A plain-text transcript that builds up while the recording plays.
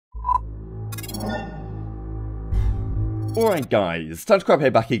Alright guys, time to grab here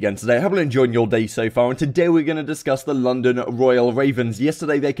back again today. I hope you're enjoying your day so far, and today we're going to discuss the London Royal Ravens.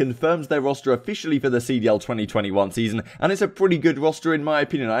 Yesterday they confirmed their roster officially for the CDL 2021 season, and it's a pretty good roster in my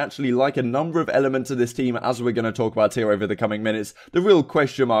opinion. I actually like a number of elements of this team, as we're going to talk about here over the coming minutes. The real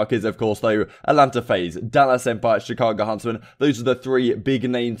question mark is, of course, though, Atlanta FaZe, Dallas Empire, Chicago Huntsmen. Those are the three big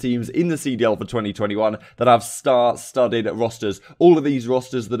name teams in the CDL for 2021 that have star-studded rosters. All of these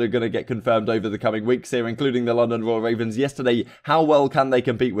rosters that are going to get confirmed over the coming weeks here, including the London Royal Ravens. Yesterday, how well can they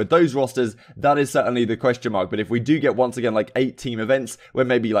compete with those rosters? That is certainly the question mark. But if we do get once again like 8 team events where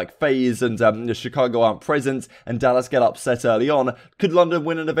maybe like FaZe and Chicago aren't present and Dallas get upset early on, could London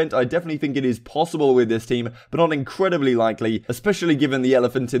win an event? I definitely think it is possible with this team, but not incredibly likely, especially given the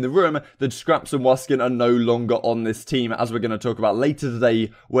elephant in the room that Scraps and Waskin are no longer on this team, as we're going to talk about later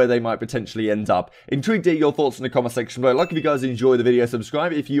today, where they might potentially end up. Intrigued to hear your thoughts in the comment section below. Like if you guys enjoy the video,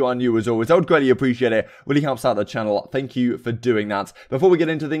 subscribe if you are new as always. I would greatly appreciate it. Really helps out the channel. Thank you for doing that. Before we get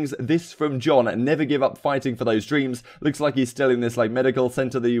into things, this from John: never give up fighting for those dreams. Looks like he's still in this like medical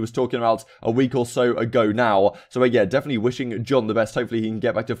center that he was talking about a week or so ago now. So yeah, definitely wishing John the best. Hopefully he can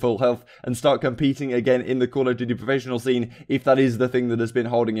get back to full health and start competing again in the Call of Duty professional scene, if that is the thing that has been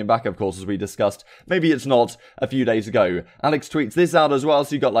holding him back, of course, as we discussed. Maybe it's not a few days ago. Alex tweets this out as well,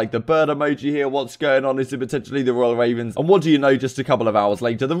 so you got like the bird emoji here. What's going on? Is it potentially the Royal Ravens? And what do you know, just a couple of hours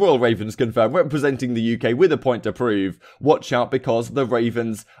later, the Royal Ravens confirmed representing the UK with a point to prove. Watch out, because the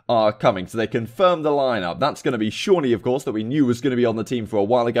Ravens are coming. So they confirmed the lineup. That's going to be Shawnee, of course, that we knew was going to be on the team for a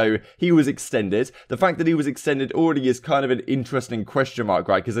while ago. He was extended. The fact that he was extended already is kind of an interesting question mark,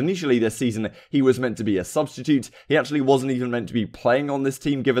 right? Because initially this season he was meant to be a substitute. He actually wasn't even meant to be playing on this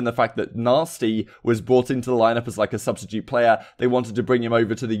team, given the fact that Nasty was brought into the lineup as like a substitute player. They wanted to bring him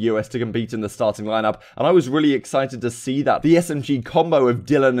over to the US to compete in the starting lineup, and I was really excited to see that. The SMG combo of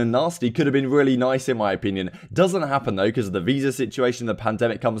Dylan and Nasty could have been really nice in my opinion. Doesn't happen though, because of the visa situation. The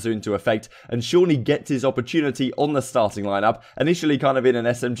pandemic comes into effect, and Shawnee gets his opportunity on the starting lineup, initially kind of in an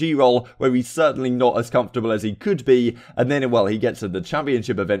SMG role where he's certainly not as comfortable as he could be, and then, well, he gets to the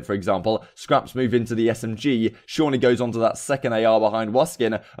championship event, for example. Scraps move into the SMG, Shawnee goes onto that second AR behind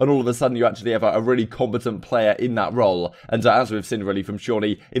Waskin, and all of a sudden you actually have a really competent player in that role. And as we've seen really from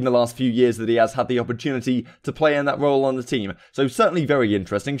Shawnee in the last few years, that he has had the opportunity to play in that role on the team. So certainly very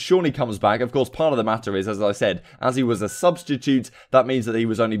interesting. Shawnee comes back. Of course, part of the matter is, as I said, as he was a substitute, that means that he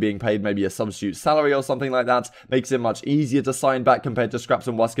was only being paid maybe a substitute salary or something like that. Makes it much easier to sign back compared to Scraps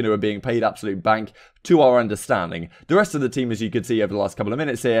and Waskin, who are being paid absolute bank, to our understanding. The rest of the team, as you could see over the last couple of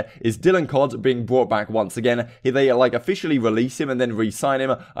minutes here, is Dylan CoD being brought back once again. They like officially release him and then re-sign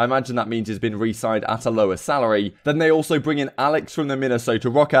him. I imagine that means he's been re-signed at a lower salary. Then they also bring in Alex from the Minnesota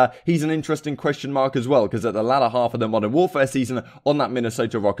Rocker. He's an interesting question mark as well, because at the latter half of the Modern Warfare season on that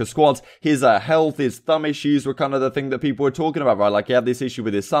Minnesota Rocker squad, his health, his thumb issues were kind of the thing that people were talking about, right? Like, he had this issue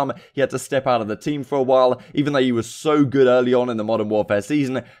with his thumb. He had to step out of the team for a while. Even though he was so good early on in the Modern Warfare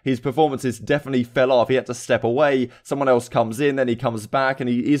season, his performances definitely fell off. He had to step away. Someone else comes in, then he comes back, and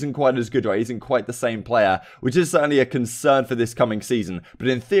he isn't quite as good, right? He isn't quite the same player, which is certainly a concern for this coming season. But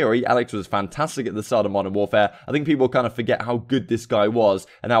in theory, Alex was fantastic at the start of Modern Warfare. I think people kind of forget how good this guy was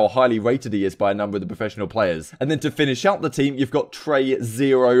and how highly rated he is by a number of the professional players. And then to finish out the team, you've got Trey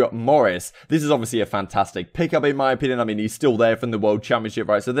Zero Morris. This is obviously a fantastic pickup in my opinion. I mean, he's still there from the World Championship,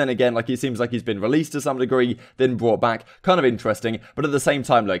 right? So then again, like, it seems like he's been released to some degree, then brought back. Kind of interesting. But at the same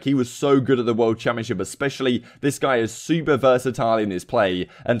time, like, he was so good at the World Championship especially. This guy is super versatile in his play.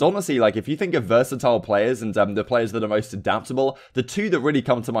 And honestly, like, if you think of versatile players and the players that are most adaptable, the two that really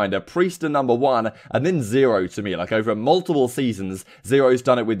come to mind are Priest and number 1, and then Zero to me. Like, over multiple seasons, Zero's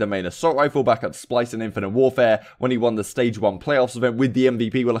done it with the main assault rifle back at Splice and Infinite Warfare when he won the Stage 1 playoffs event with the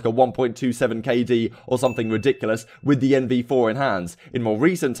MVP with like a 1.27 KD or something ridiculous with the NV4 in hands. In more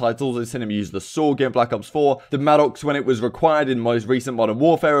recent titles, we've seen him use the Sorg in Black Ops 4, the Maddox when it was required in most recent Modern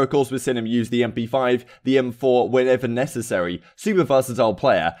Warfare, of course, we've seen him use the MP5, the M4 whenever necessary. Super versatile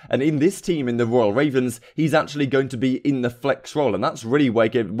player, and in this team, in the Royal Ravens, he's actually going to be in the flex role, and that's really where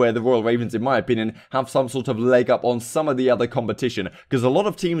the Royal Ravens, in my opinion, have some sort of leg up on some of the other competition, because a lot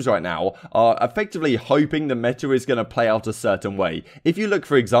of teams right now are effectively hoping the meta is going to play out a certain way. If you look,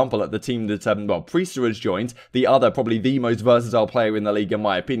 for example, at the team that, Priester has joined, the other, probably the most versatile player in the league in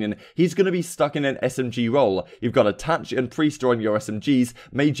my opinion, he's going to be stuck in an SMG role. You've got Attach and Priest on your SMGs,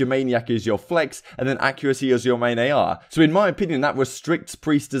 Major Maniac is your flex, and then Accuracy is your main AR. So in my opinion, that restricts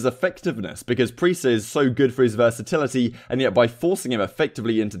Priest's effectiveness, because Priest is so good for his versatility, and yet by forcing him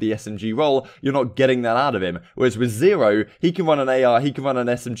effectively into the SMG role, you're not getting that out of him. Whereas with Zero, he can run an AR, he can run an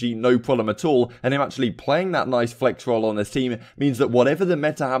SMG, no problem at all, and him actually playing that nice flex role on this team means that whatever the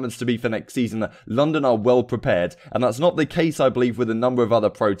meta happens to be for next season, London are well prepared, and that's not the case, I believe, with a number of other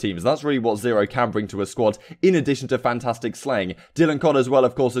pro teams. That's really what Zero can bring to a squad, in addition to fantastic slaying. Dylan CoD as well,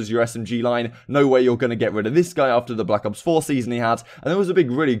 of course, as your SMG line. No way you're going to get rid of this guy after the Black Ops 4 season he had, and there was a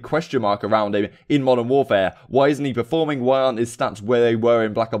big really question mark around him in Modern Warfare. Why isn't he performing? Why aren't his stats where they were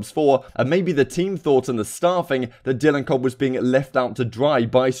in Black Ops 4? And maybe the team thought and the staffing that Dylan CoD was being left out to dry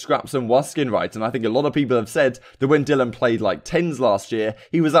by Scraps and Waskin, right? And I think a lot of people have said that when Dylan played like 10s last year,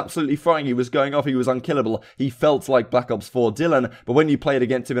 he was absolutely frying, he was going off, he was unkillable, he felt like Black Ops 4 Dylan, but when you played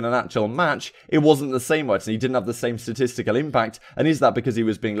against him in an actual match, it wasn't the same, right? And he didn't have the same statistical impact. And is that because he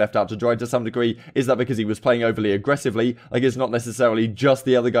was being left out to dry to some degree? Is that because he was playing overly aggressively? Like, it's not necessarily just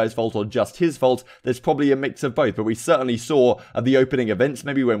the other guy's fault or just his fault. There's probably a mix of both, but we certainly saw at the opening events,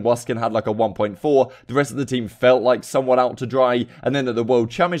 maybe when Waskin had like a 1.4, the rest of the team felt like somewhat out to dry, and then at the World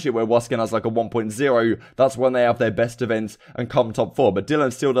Championship where Waskin has like a 1.0, that's when they have their best events and come top 4, but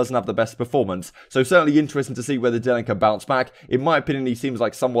Dylan still doesn't have the best performance. So certainly interesting to see whether Dylan can bounce back. In my opinion, he seems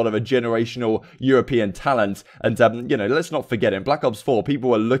like somewhat of a generational European talent, and you know, let's not forget, in Black Ops 4, people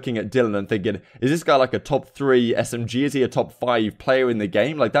were looking at Dylan and thinking, is this guy like a top 3 SMG? Is he a top 5 player in the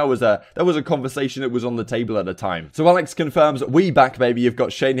game? Like, that was a conversation that was on the table at the time. So Alex confirms, we back, baby. You've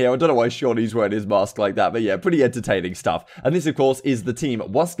got Shane here. I don't know why Shawnee's wearing his mask like that, but yeah, pretty entertaining stuff. And this, of course, is the team.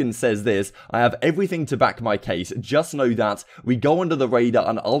 Waskin says this: I have everything to back my case. Just know that. We go under the radar,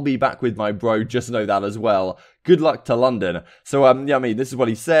 and I'll be back with my bro. Just know that as well. Good luck to London. So, yeah, I mean, this is what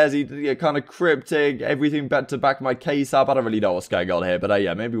he says. He kind of cryptic, everything to back my case up. I don't really know what's going on here, but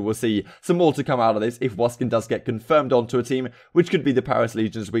yeah, maybe we'll see some more to come out of this if Waskin does get confirmed onto a team, which could be the Paris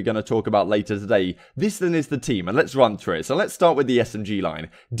Legions we're going to talk about later today. This then is the team, and let's run through it. So let's start with the SMG line.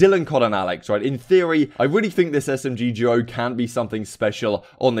 Dylan, CoD, and Alex, right? In theory, I really think this SMG duo can be something special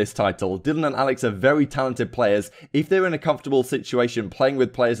on this title. Dylan and Alex are very talented players. If they're in a comfortable situation, playing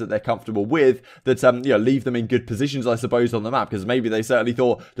with players that they're comfortable with, that, you know, leave them in good positions, I suppose, on the map, because maybe they certainly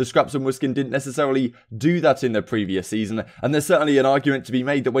thought the Scraps and Waskin didn't necessarily do that in the previous season, and there's certainly an argument to be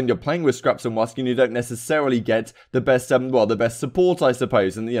made that when you're playing with Scraps and Waskin, you don't necessarily get the best, well, the best support, I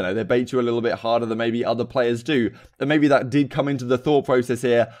suppose, and, you know, they bait you a little bit harder than maybe other players do, and maybe that did come into the thought process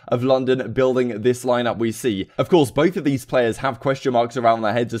here of London building this lineup we see. Of course, both of these players have question marks around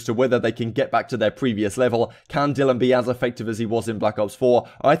their heads as to whether they can get back to their previous level. Can Dylan be as effective as he was in Black Ops 4?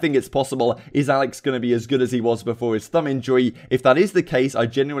 I think it's possible. Is Alex going to be as good as he was before his thumb injury? If that is the case, I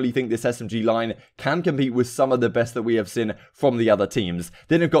genuinely think this SMG line can compete with some of the best that we have seen from the other teams.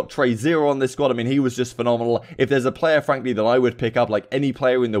 Then you've got Trey Zero on this squad. I mean, he was just phenomenal. If there's a player, frankly, that I would pick up, like any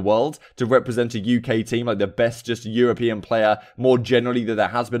player in the world, to represent a UK team, like the best just European player, more generally, that there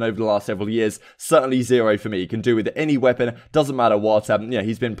has been over the last several years, certainly Zero for me. He can do with any weapon, doesn't matter what. Yeah,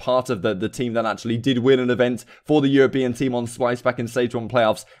 he's been part of the team that actually did win an event for the European team on Splice back in Stage 1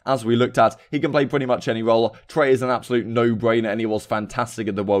 playoffs, as we looked at. He can play pretty much any role. Trey is an absolute no-brainer, and he was fantastic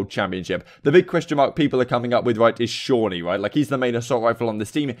at the World Championship. The big question mark people are coming up with, right, is Shawnee, right? Like, he's the main assault rifle on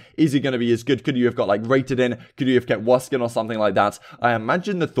this team. Is he going to be as good? Could you have got, like, rated in? Could you have kept Waskin or something like that? I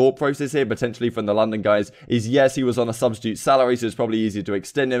imagine the thought process here, potentially from the London guys, is yes, he was on a substitute salary, so it's probably easier to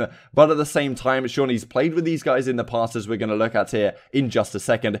extend him, but at the same time, Shawnee's played with these guys in the past, as we're going to look at here in just a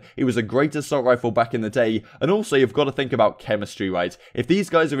second. He was a great assault rifle back in the day, and also you've got to think about chemistry, right? If these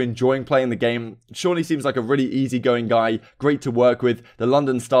guys are enjoying playing the game, Shawnee seems like a really easygoing guy, great to work with. The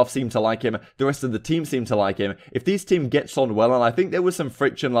London staff seem to like him. The rest of the team seem to like him. If this team gets on well, and I think there was some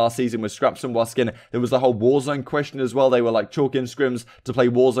friction last season with Scraps and Waskin, there was the whole Warzone question as well. They were like chalking scrims to play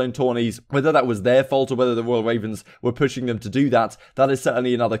Warzone tourneys. Whether that was their fault or whether the Royal Ravens were pushing them to do that, that is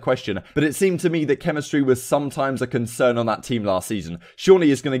certainly another question. But it seemed to me that chemistry was sometimes a concern on that team last season.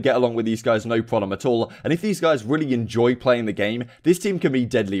 Shawnee is going to get along with these guys no problem at all. And if these guys really enjoy playing the game, this team can be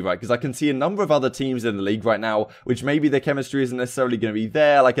deadly, right? Because I can see a number of other teams in the league right now, which maybe their chemistry isn't necessarily going to be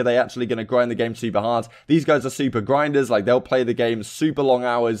there. Like, are they actually going to grind the game super hard? These guys are super grinders. Like, they'll play the game super long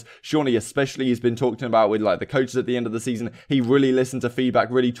hours. Shawnee especially has been talking about with, like, the coaches at the end of the season. He really listened to feedback,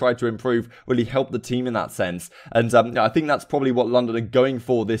 really tried to improve, really help the team in that sense. And I think that's probably what London are going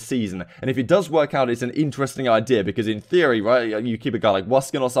for this season. And if it does work out, it's an interesting idea, because in theory, right, you keep a guy like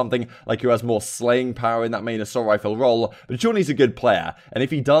Waskin or something, like, who has more slaying power in that main assault rifle role, but Shawnee's a good player. And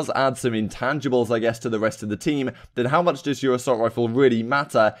if he does add some intangibles, I guess, to the rest of the team, then how much does your assault rifle really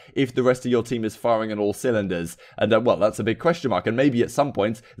matter if the rest of your team is firing on all cylinders? And well, that's a big question mark, and maybe at some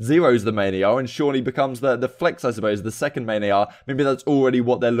point, Zero's the main AR and Shawnee becomes the flex, I suppose, the second main AR. Maybe that's already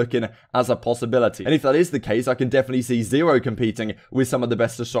what they're looking as a possibility. And if that is the case, I can definitely see Zero competing with some of the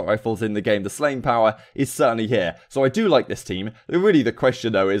best assault rifles in the game. The slaying power is certainly here. So I do like this team. Really the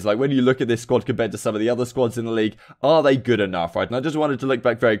question though is, like, when you look at this squad compared to some of the other squads in the league, are they good enough, right? And I just wanted to look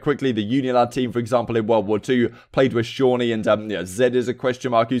back very quickly. The Nieuwland team, for example, in World War II, played with Shawnee, and Zed is a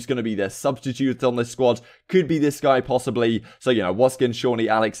question mark. Who's going to be their substitute on this squad? Could be this guy possibly. So, Waskin, Shawnee,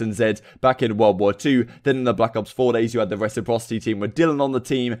 Alex, and Zed back in World War II. Then in the Black Ops 4 days, you had the Reciprocity team with Dylan on the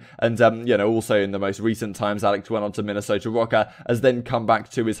team, and also in the most recent times, Alex went on to Minnesota Rocker, has then come back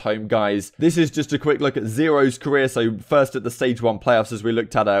to his home guys. This is just a quick look at Zero's career. So first at the Stage 1 playoffs, as we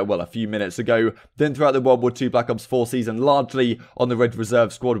looked at a few minutes ago, then throughout the World War II Black Ops 4 season, largely on the Red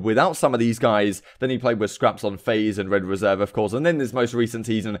Reserve squad without some of these guys. Then he played with Scraps on FaZe and Red Reserve, of course, and then this most recent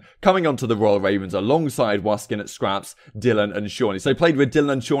season, coming onto the Royal Ravens alongside Waskin at Scraps, Dylan and Shawnee. So played with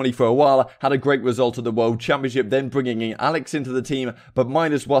Dylan and Shawnee for a while, had a great result at the World Championship, then bringing in Alex into the team, but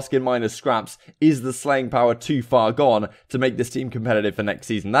minus Waskin, minus Scraps, is the slaying power too far gone to make this team competitive for next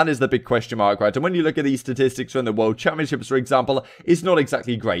season? That is the big question mark, right? And when you look at these statistics from the World Championships, for example, it's not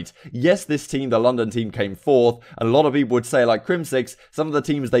exactly great. Yes, this team, the London team, came fourth, and a lot of people would say, like Crimsix, some of the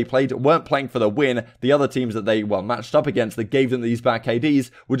teams they played weren't playing for the win. The other teams that they, matched up against that gave them these bad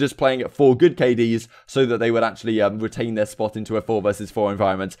KDs were just playing at 4 good KDs so that they would actually retain their spot into a 4 versus 4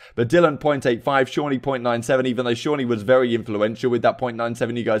 environment. But Dylan 0.85, Shawnee 0.97, even though Shawnee was very influential with that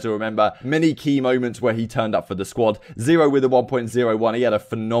 0.97, you guys will remember many key moments where he turned up for the squad. Zero with a 1.01, he had a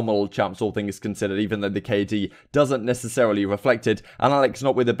phenomenal champs, all things considered, even though the KD doesn't necessarily reflect it. And Alex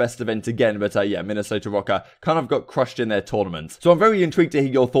not with the best event again, but Minnesota Rocker kind of got crushed in their tournament. So I'm very intrigued to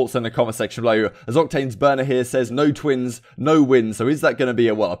hear your thoughts in the comment section below. As Octane's Burner here says, no twins, no wins. So is that going to be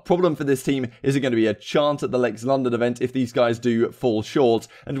a problem for this team? Is it going to be a chance at the Lex London event if these guys do fall short?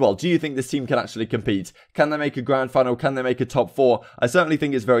 And do you think this team can actually compete? Can they make a grand final? Can they make a top 4? I certainly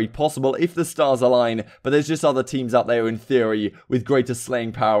think it's very possible if the stars align, but there's just other teams out there in theory with greater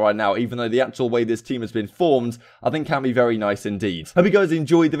slaying power right now, even though the actual way this team has been formed, I think can be very nice indeed. Hope you guys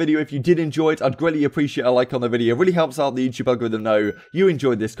enjoyed the video. If you did enjoy it, I'd greatly appreciate a like on the video. It really helps out the YouTube algorithm know you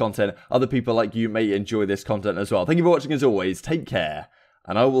enjoyed this content. Other people like you may enjoy this content as well. Thank you for watching as always. Take care,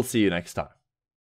 and I will see you next time.